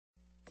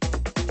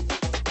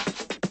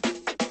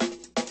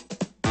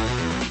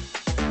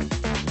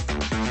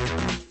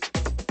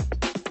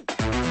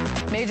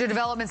Major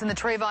developments in the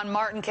Trayvon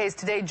Martin case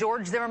today.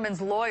 George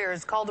Zimmerman's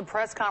lawyers called a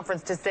press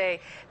conference to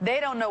say they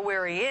don't know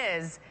where he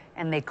is,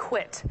 and they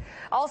quit.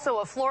 Also,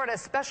 a Florida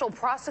special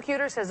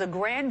prosecutor says a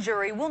grand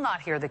jury will not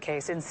hear the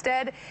case.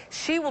 Instead,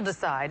 she will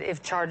decide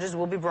if charges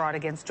will be brought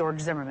against George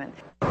Zimmerman.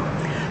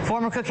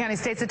 Former Cook County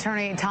State's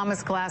Attorney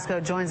Thomas Glasgow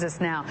joins us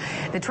now.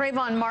 The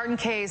Trayvon Martin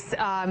case,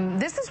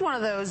 this is one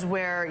of those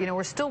where,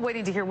 we're still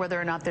waiting to hear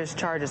whether or not there's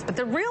charges. But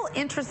the real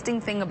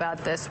interesting thing about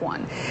this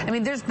one,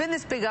 there's been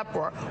this big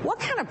uproar. What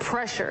kind of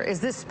pressure is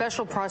this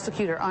special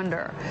prosecutor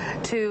under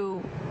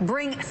to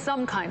bring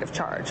some kind of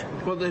charge?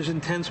 Well, there's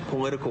intense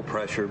political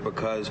pressure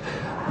because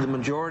the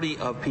majority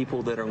of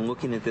people that are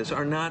looking at this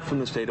are not from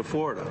the state of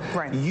Florida.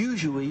 Right.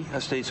 Usually,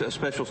 a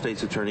special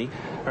state's attorney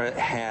or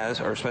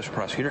a special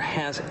prosecutor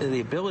has the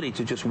ability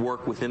to just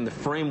work within the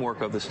framework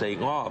of the state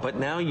law. But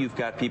now you've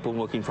got people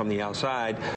looking from the outside